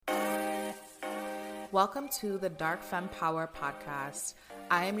Welcome to the Dark Femme Power podcast.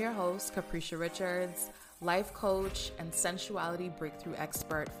 I am your host, Capricia Richards, life coach and sensuality breakthrough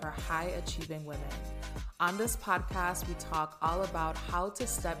expert for high-achieving women. On this podcast, we talk all about how to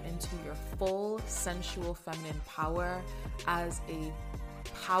step into your full sensual feminine power as a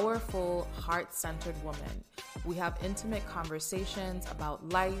powerful, heart-centered woman. We have intimate conversations about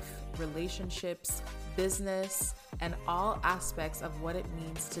life, relationships, business, and all aspects of what it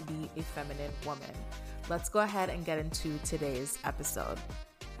means to be a feminine woman. Let's go ahead and get into today's episode.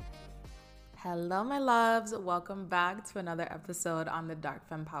 Hello, my loves. Welcome back to another episode on the Dark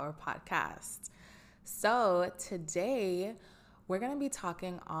Femme Power podcast. So today, we're going to be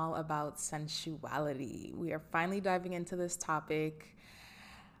talking all about sensuality. We are finally diving into this topic.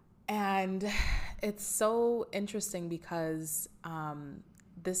 And it's so interesting because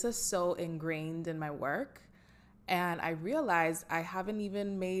this is so ingrained in my work. And I realized I haven't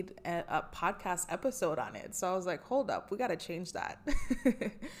even made a podcast episode on it. So I was like, hold up, we got to change that.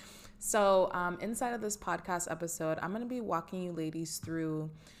 So inside of this podcast episode, I'm going to be walking you ladies through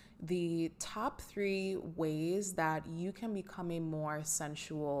the top 3 ways that you can become a more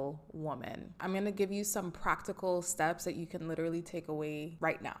sensual woman. I'm going to give you some practical steps that you can literally take away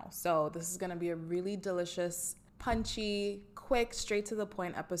right now. So this is going to be a really delicious, punchy, quick, straight to the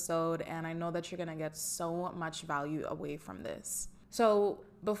point episode, and I know that you're gonna get so much value away from this. So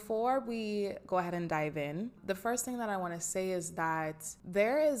before we go ahead and dive in, the first thing that I want to say is that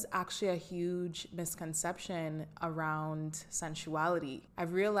there is actually a huge misconception around sensuality.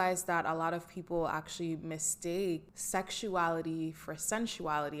 I've realized that a lot of people actually mistake sexuality for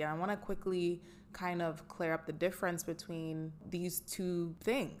sensuality, and I want to quickly kind of clear up the difference between these two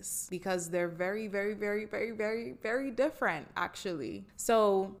things because they're very, very, very, very, very, very different actually.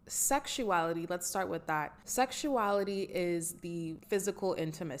 So sexuality, let's start with that. Sexuality is the physical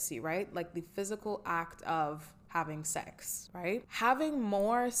intimacy, right? Like the physical act of having sex, right? Having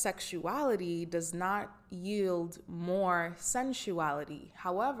more sexuality does not yield more sensuality.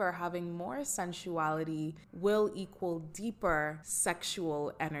 However, having more sensuality will equal deeper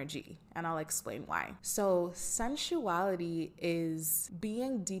sexual energy. And I'll explain why. So sensuality is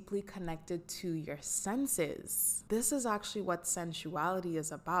being deeply connected to your senses. This is actually what sensuality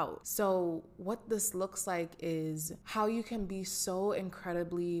is about. So what this looks like is how you can be so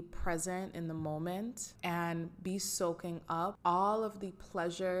incredibly present in the moment and be soaking up all of the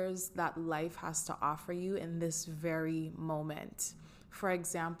pleasures that life has to offer you in this very moment. For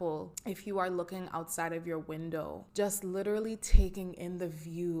example, if you are looking outside of your window, just literally taking in the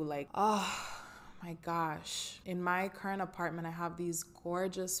view, like, oh my gosh. In my current apartment, I have these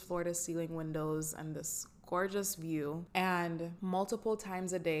gorgeous floor-to-ceiling windows and this gorgeous view, and multiple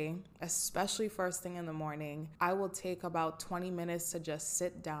times a day, especially first thing in the morning, I will take about 20 minutes to just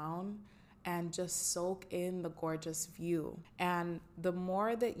sit down and just soak in the gorgeous view. And the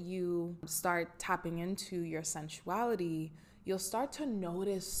more that you start tapping into your sensuality, you'll start to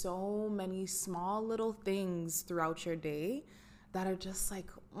notice so many small little things throughout your day that are just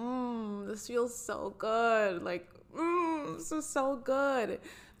like, this feels so good. Like, this is so good.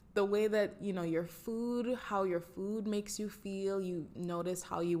 The way that, your food, how your food makes you feel, you notice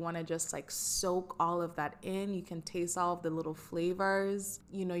how you want to just like soak all of that in. You can taste all of the little flavors.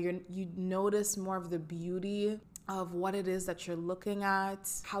 You notice more of the beauty of what it is that you're looking at,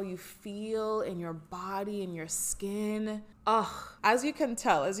 how you feel in your body, in your skin. As you can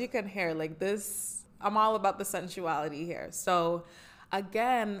tell, as you can hear, like this, I'm all about the sensuality here. So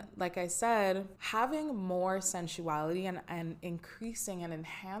again, like I said, having more sensuality and increasing and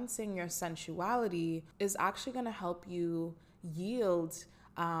enhancing your sensuality is actually going to help you yield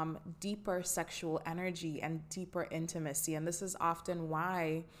deeper sexual energy and deeper intimacy. And this is often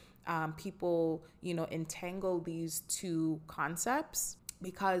why people, entangle these two concepts,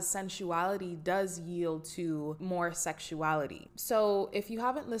 because sensuality does yield to more sexuality. So if you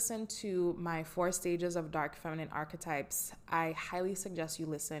haven't listened to my 4 stages of dark feminine archetypes, I highly suggest you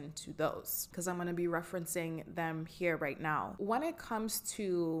listen to those because I'm going to be referencing them here right now. When it comes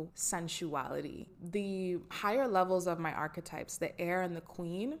to sensuality, the higher levels of my archetypes, the air and the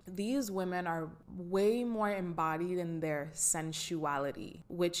queen, these women are way more embodied in their sensuality,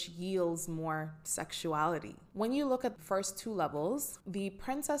 which yields more sexuality. When you look at the first 2 levels, the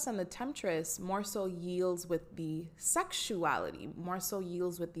princess and the temptress more so yields with the sexuality, more so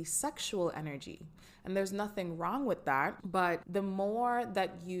yields with the sexual energy. And there's nothing wrong with that. But the more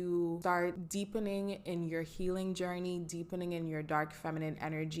that you start deepening in your healing journey, deepening in your dark feminine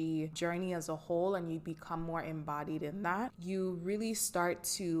energy journey as a whole, and you become more embodied in that, you really start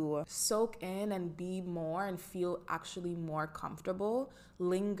to soak in and be more and feel actually more comfortable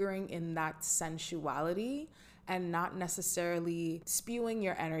lingering in that sensuality and not necessarily spewing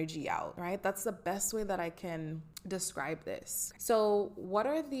your energy out, right? That's the best way that I can describe this. So what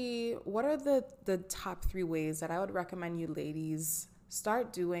are the top 3 ways that I would recommend you ladies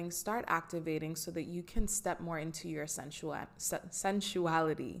start activating so that you can step more into your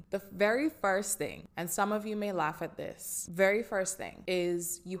sensuality? The very first thing, and some of you may laugh at this, very first thing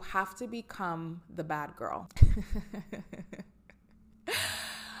is you have to become the bad girl.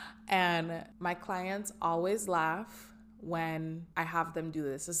 And my clients always laugh when I have them do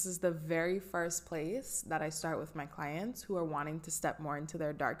this. This is the very first place that I start with my clients who are wanting to step more into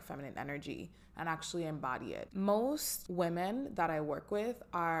their dark feminine energy and actually embody it. Most women that I work with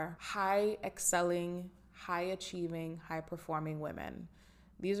are high excelling, high achieving, high performing women.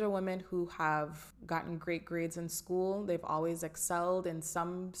 These are women who have gotten great grades in school. They've always excelled in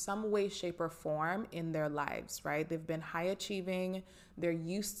some way, shape, or form in their lives, right? They've been high achieving. They're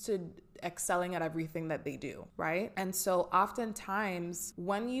used to excelling at everything that they do, right? And so oftentimes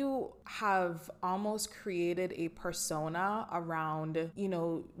when you have almost created a persona around,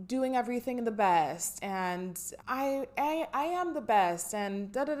 doing everything the best and I am the best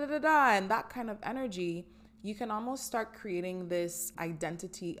and and that kind of energy, you can almost start creating this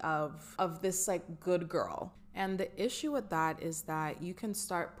identity of this like good girl. And the issue with that is that you can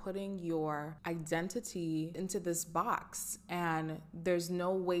start putting your identity into this box and there's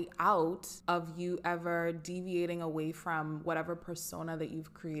no way out of you ever deviating away from whatever persona that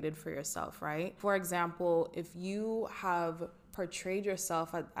you've created for yourself, right? For example, if you have portrayed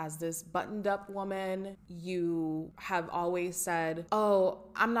yourself as this buttoned up woman, you have always said, oh,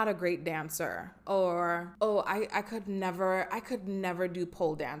 I'm not a great dancer, or, oh, I could never do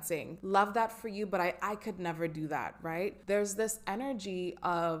pole dancing. Love that for you, but I could never do that, right? There's this energy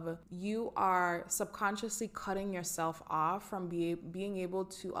of you are subconsciously cutting yourself off from being able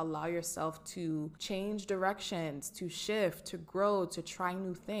to allow yourself to change directions, to shift, to grow, to try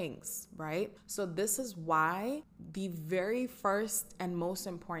new things, right? So this is why the very first and most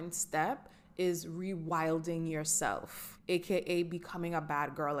important step is rewilding yourself, aka becoming a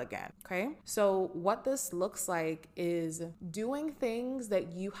bad girl again, okay? So what this looks like is doing things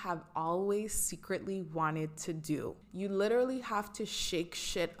that you have always secretly wanted to do. You literally have to shake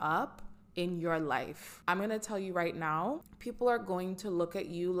shit up in your life. I'm gonna tell you right now, people are going to look at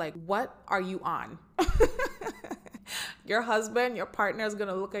you like, what are you on? Your husband, your partner is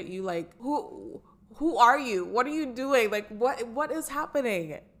gonna look at you like, who are you? What are you doing? Like, what is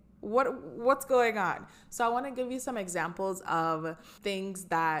happening? What's going on? So I want to give you some examples of things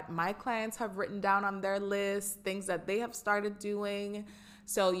that my clients have written down on their list, things that they have started doing,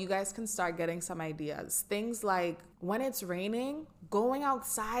 so you guys can start getting some ideas. Things like when it's raining, going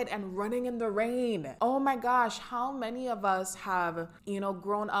outside and running in the rain. Oh my gosh, how many of us have,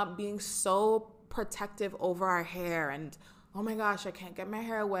 grown up being so protective over our hair and oh my gosh, I can't get my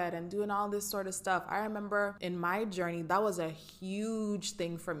hair wet and doing all this sort of stuff. I remember in my journey, that was a huge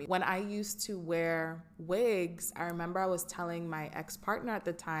thing for me. When I used to wear wigs, I remember I was telling my ex-partner at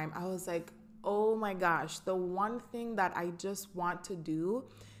the time, I was like, oh my gosh, the one thing that I just want to do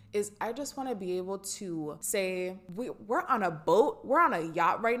is I just want to be able to say, we're on a boat, we're on a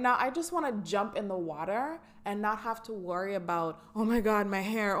yacht right now. I just want to jump in the water and not have to worry about, oh my God, my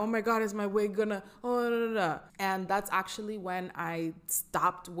hair, oh my God, is my wig gonna, oh, no. And that's actually when I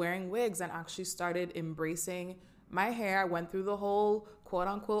stopped wearing wigs and actually started embracing my hair. I went through the whole quote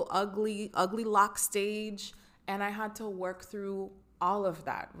unquote ugly lock stage, and I had to work through all of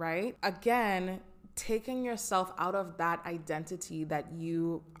that, right? Again, taking yourself out of that identity that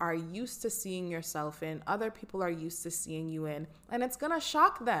you are used to seeing yourself in, other people are used to seeing you in, and it's gonna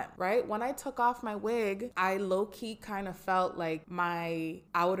shock them, right? When I took off my wig, I low-key kind of felt like my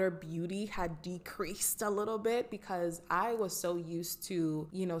outer beauty had decreased a little bit because I was so used to,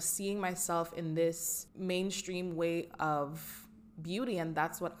 seeing myself in this mainstream way of beauty, and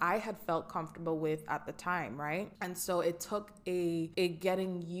that's what I had felt comfortable with at the time, right? And so it took a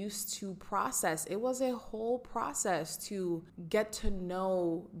getting used to process. It was a whole process to get to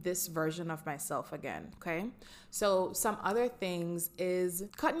know this version of myself again, okay? So some other things is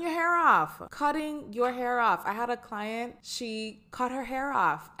cutting your hair off. Cutting your hair off. I had a client, she cut her hair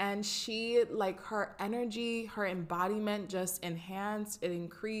off, and she, like, her energy, her embodiment just enhanced, it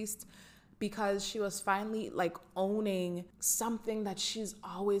increased, because she was finally like owning something that she's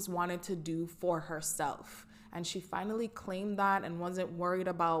always wanted to do for herself. And she finally claimed that and wasn't worried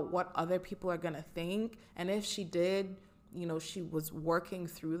about what other people are gonna think. And if she did, you know, she was working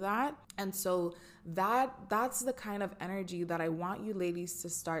through that. And so that's the kind of energy that I want you ladies to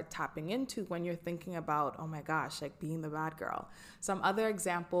start tapping into when you're thinking about, oh my gosh, like being the bad girl. Some other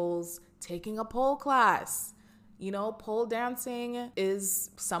examples: taking a pole class. You know, pole dancing is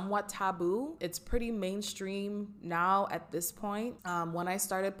somewhat taboo. It's pretty mainstream now at this point. When I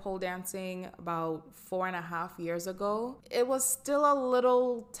started pole dancing about 4.5 years ago, it was still a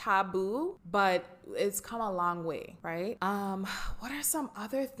little taboo, but it's come a long way, right? What are some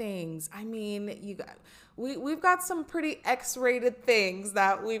other things? I mean, we've got some pretty X-rated things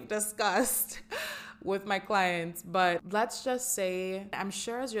that we've discussed with my clients, but let's just say, I'm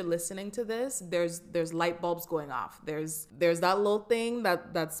sure as you're listening to this, there's light bulbs going off. There's that little thing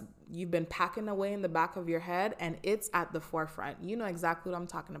that's you've been packing away in the back of your head, and it's at the forefront. You know exactly what I'm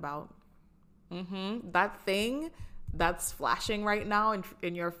talking about. That thing that's flashing right now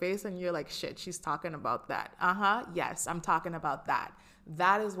in your face, and you're like, shit, she's talking about that. Yes, I'm talking about that.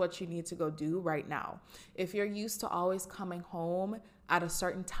 That is what you need to go do right now. If you're used to always coming home at a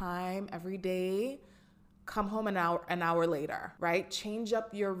certain time every day, come home an hour later, right? Change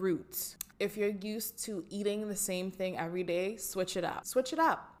up your route. If you're used to eating the same thing every day, switch it up. Switch it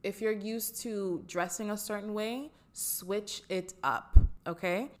up. If you're used to dressing a certain way, switch it up.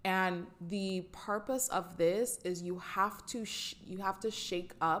 Okay. And the purpose of this is you have to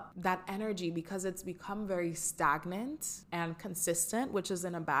shake up that energy, because it's become very stagnant and consistent, which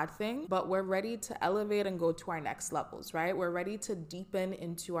isn't a bad thing, but we're ready to elevate and go to our next levels, right? We're ready to deepen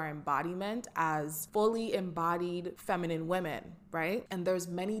into our embodiment as fully embodied feminine women, right? And there's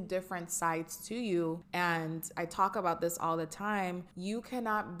many different sides to you. And I talk about this all the time. You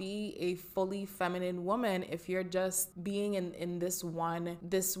cannot be a fully feminine woman if you're just being in this one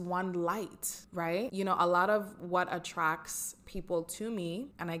light, right? You know, a lot of what attracts people to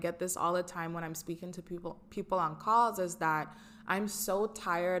me, and I get this all the time when I'm speaking to people on calls, is that I'm so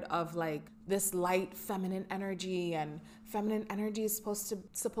tired of like this light feminine energy, and feminine energy is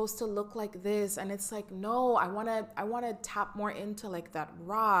supposed to look like this. And it's like, no, I want to tap more into like that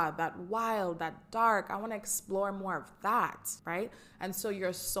raw, that wild, that dark. I want to explore more of that, right? And so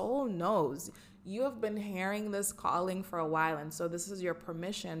your soul knows. You have been hearing this calling for a while, and so this is your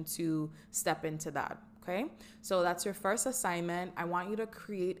permission to step into that. Okay, so that's your first assignment. I want you to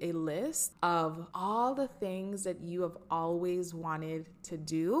create a list of all the things that you have always wanted to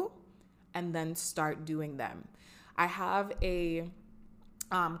do, and then start doing them. I have a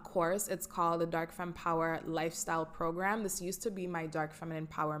course. It's called the Dark Femme Power Lifestyle Program. This used to be my Dark Feminine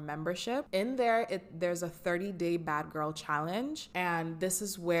Power membership. In there, there's a 30-day Bad Girl Challenge, and this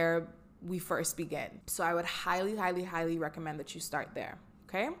is where we first begin. So I would highly, highly, highly recommend that you start there.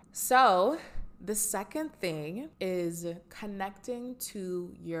 Okay, so the second thing is connecting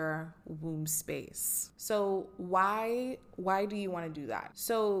to your womb space. So why do you want to do that?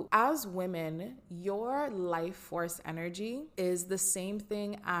 So as women, your life force energy is the same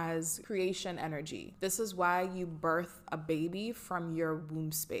thing as creation energy. This is why you birth a baby from your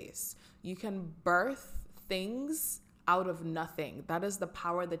womb space. You can birth things out of nothing. That is the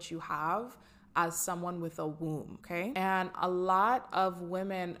power that you have as someone with a womb, okay? And a lot of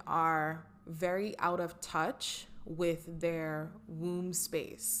women are very out of touch with their womb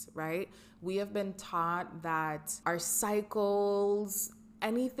space, right? We have been taught that our cycles,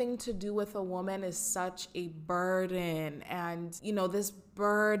 anything to do with a woman is such a burden, and you know, this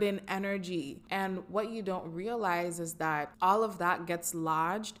burden energy. And what you don't realize is that all of that gets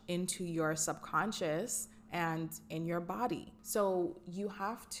lodged into your subconscious and in your body. So you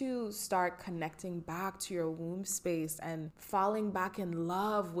have to start connecting back to your womb space and falling back in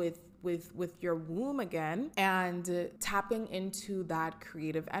love with your womb again, and tapping into that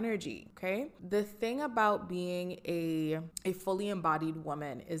creative energy, okay? The thing about being a fully embodied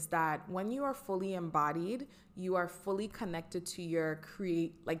woman is that when you are fully embodied, you are fully connected to your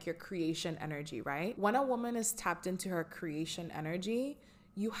creation energy, right? When a woman is tapped into her creation energy,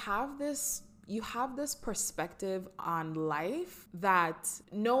 you have this you have this perspective on life that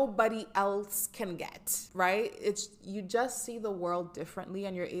nobody else can get, right? You just see the world differently,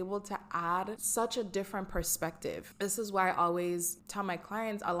 and you're able to add such a different perspective. This is why I always tell my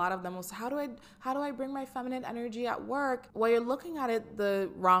clients, a lot of them will say, how do I bring my feminine energy at work? Well, you're looking at it the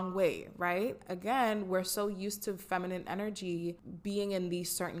wrong way, right? Again, we're so used to feminine energy being in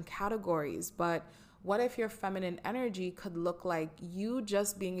these certain categories, but what if your feminine energy could look like you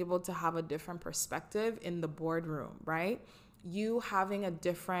just being able to have a different perspective in the boardroom, right? You having a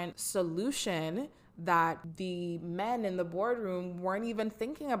different solution that the men in the boardroom weren't even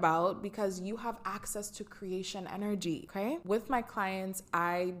thinking about because you have access to creation energy, okay? With my clients,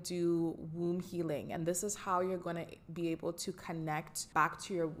 I do womb healing, and this is how you're going to be able to connect back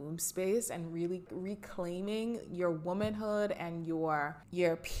to your womb space and really reclaiming your womanhood and your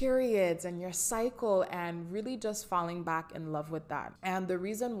periods and your cycle, and really just falling back in love with that. And the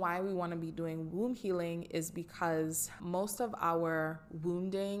reason why we want to be doing womb healing is because most of our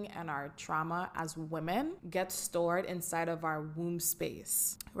wounding and our trauma as women get stored inside of our womb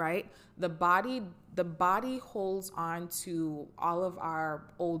space, right? The body holds on to all of our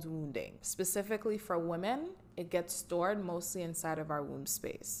old wounding. Specifically for women, it gets stored mostly inside of our womb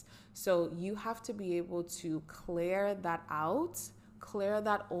space. So you have to be able to clear that out, clear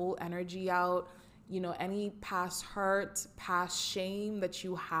that old energy out, any past hurt, past shame that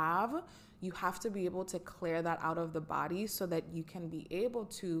you have to be able to clear that out of the body so that you can be able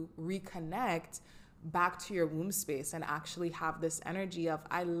to reconnect back to your womb space and actually have this energy of,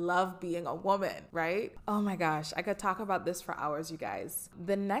 I love being a woman, right? Oh my gosh, I could talk about this for hours, you guys.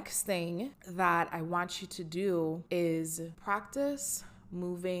 The next thing that I want you to do is practice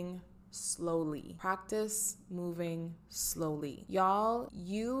moving slowly. Practice moving slowly. Y'all,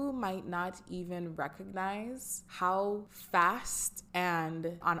 you might not even recognize how fast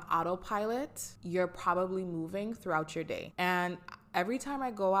and on autopilot you're probably moving throughout your day. And every time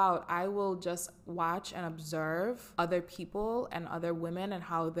I go out, I will just watch and observe other people and other women and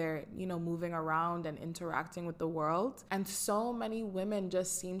how they're, moving around and interacting with the world. And so many women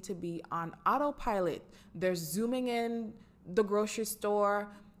just seem to be on autopilot. They're zooming in the grocery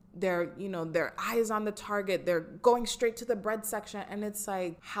store. They're, their eyes on the target. They're going straight to the bread section. And it's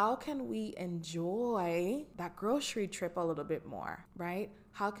like, how can we enjoy that grocery trip a little bit more, right?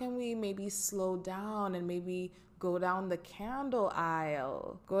 How can we maybe slow down and maybe go down the candle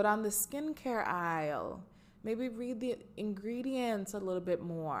aisle, go down the skincare aisle, maybe read the ingredients a little bit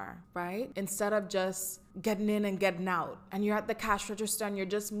more, right? Instead of just getting in and getting out. And you're at the cash register and you're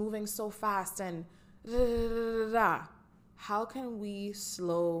just moving so fast and How can we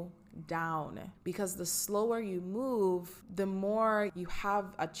slow down? Because the slower you move, the more you have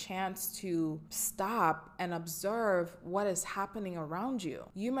a chance to stop and observe what is happening around you.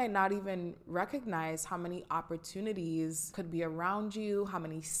 You might not even recognize how many opportunities could be around you, how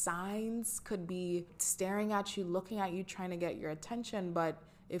many signs could be staring at you, looking at you, trying to get your attention. But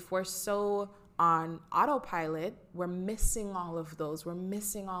if we're so on autopilot, we're missing all of those. We're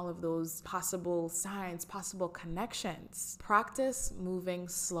missing all of those possible signs, possible connections. Practice moving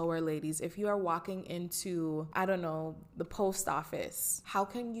slower, ladies. If you are walking into, the post office, how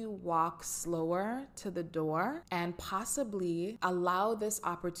can you walk slower to the door and possibly allow this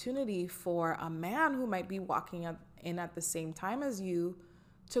opportunity for a man who might be walking in at the same time as you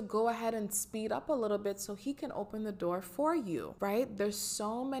to go ahead and speed up a little bit so he can open the door for you, right? There's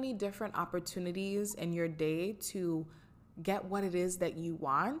so many different opportunities in your day to get what it is that you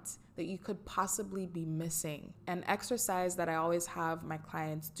want that you could possibly be missing. An exercise that I always have my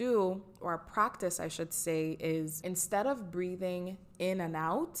clients do, or a practice I should say, is instead of breathing in and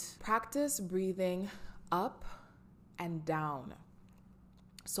out, practice breathing up and down.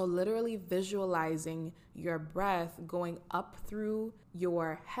 So literally visualizing your breath going up through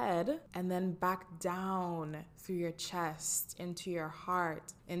your head and then back down through your chest, into your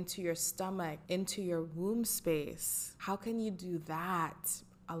heart, into your stomach, into your womb space. How can you do that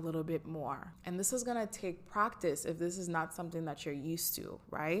a little bit more? And this is gonna take practice if this is not something that you're used to,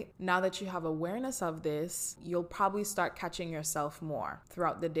 right? Now that you have awareness of this, you'll probably start catching yourself more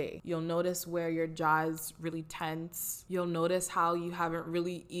throughout the day. You'll notice where your jaw is really tense. You'll notice how you haven't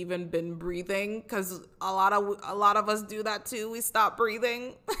really even been breathing, because a lot of us do that too. We stop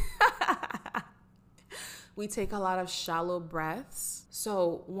breathing. We take a lot of shallow breaths.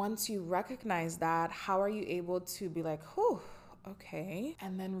 So once you recognize that, how are you able to be like, whew, okay,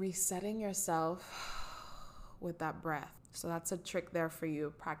 and then resetting yourself with that breath. So that's a trick there for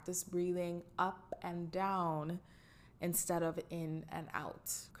you. Practice breathing up and down instead of in and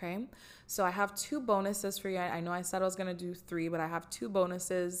out. Okay. So I have 2 bonuses for you. I know I said I was going to do 3, but I have 2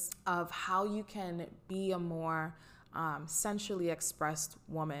 bonuses of how you can be a more sensually expressed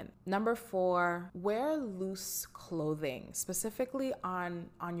woman. Number 4, wear loose clothing, specifically on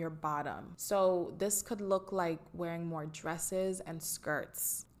your bottom. So this could look like wearing more dresses and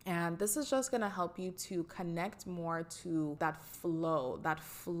skirts. And this is just going to help you to connect more to that flow, that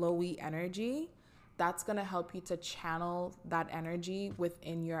flowy energy. That's going to help you to channel that energy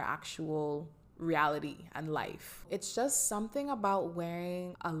within your actual reality and life. It's just something about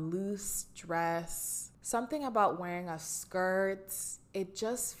wearing a loose dress, something about wearing a skirt. It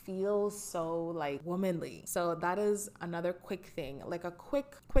just feels so like womanly. So that is another quick thing, like a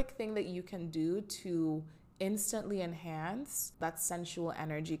quick thing that you can do to instantly enhance that sensual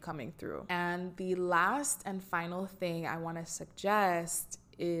energy coming through. And the last and final thing I want to suggest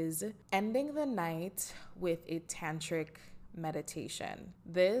is ending the night with a tantric meditation.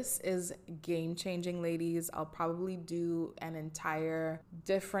 This is game changing, ladies. I'll probably do an entire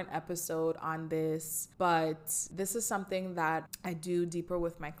different episode on this, but this is something that I do deeper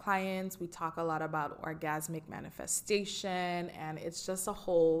with my clients. We talk a lot about orgasmic manifestation, and it's just a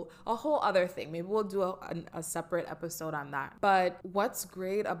whole other thing. Maybe we'll do a separate episode on that. But what's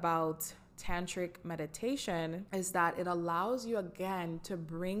great about tantric meditation is that it allows you again to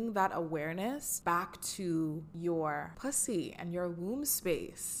bring that awareness back to your pussy and your womb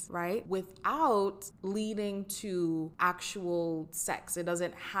space, right? Without leading to actual sex. It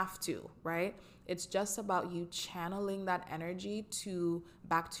doesn't have to, right? It's just about you channeling that energy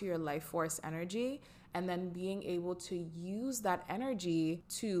back to your life force energy, and then being able to use that energy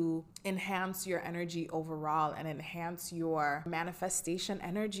to enhance your energy overall and enhance your manifestation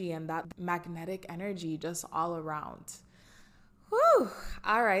energy and that magnetic energy just all around. Whew.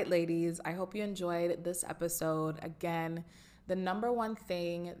 All right, ladies, I hope you enjoyed this episode. Again, the number one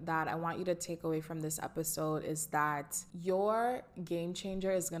thing that I want you to take away from this episode is that your game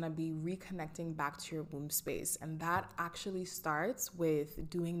changer is going to be reconnecting back to your womb space. And that actually starts with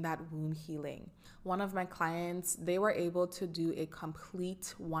doing that womb healing. One of my clients, they were able to do a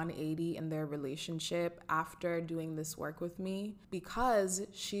complete 180 in their relationship after doing this work with me, because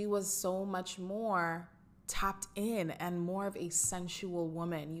she was so much more tapped in and more of a sensual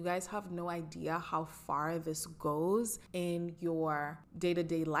woman. You guys have no idea how far this goes in your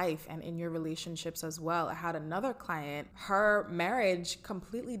day-to-day life and in your relationships as well. I had another client, her marriage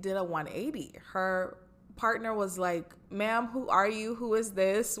completely did a 180. Her partner was like, "Ma'am, who are you? Who is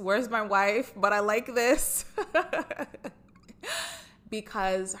this? Where's my wife? But I like this."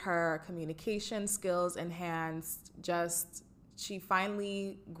 Because her communication skills enhanced, she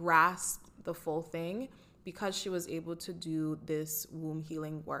finally grasped the full thing because she was able to do this womb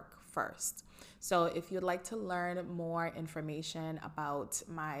healing work first. So if you'd like to learn more information about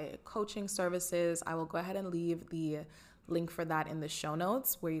my coaching services, I will go ahead and leave the link for that in the show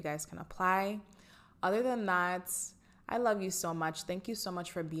notes where you guys can apply. Other than that, I love you so much. Thank you so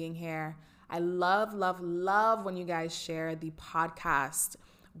much for being here. I love, love, love when you guys share the podcast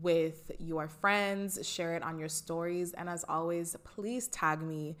with your friends, share it on your stories. And as always, please tag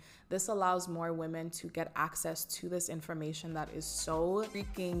me. This allows more women to get access to this information that is so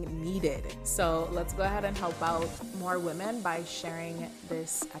freaking needed. So let's go ahead and help out more women by sharing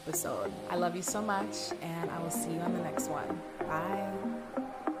this episode. I love you so much, and I will see you on the next one.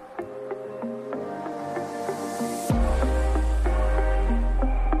 Bye.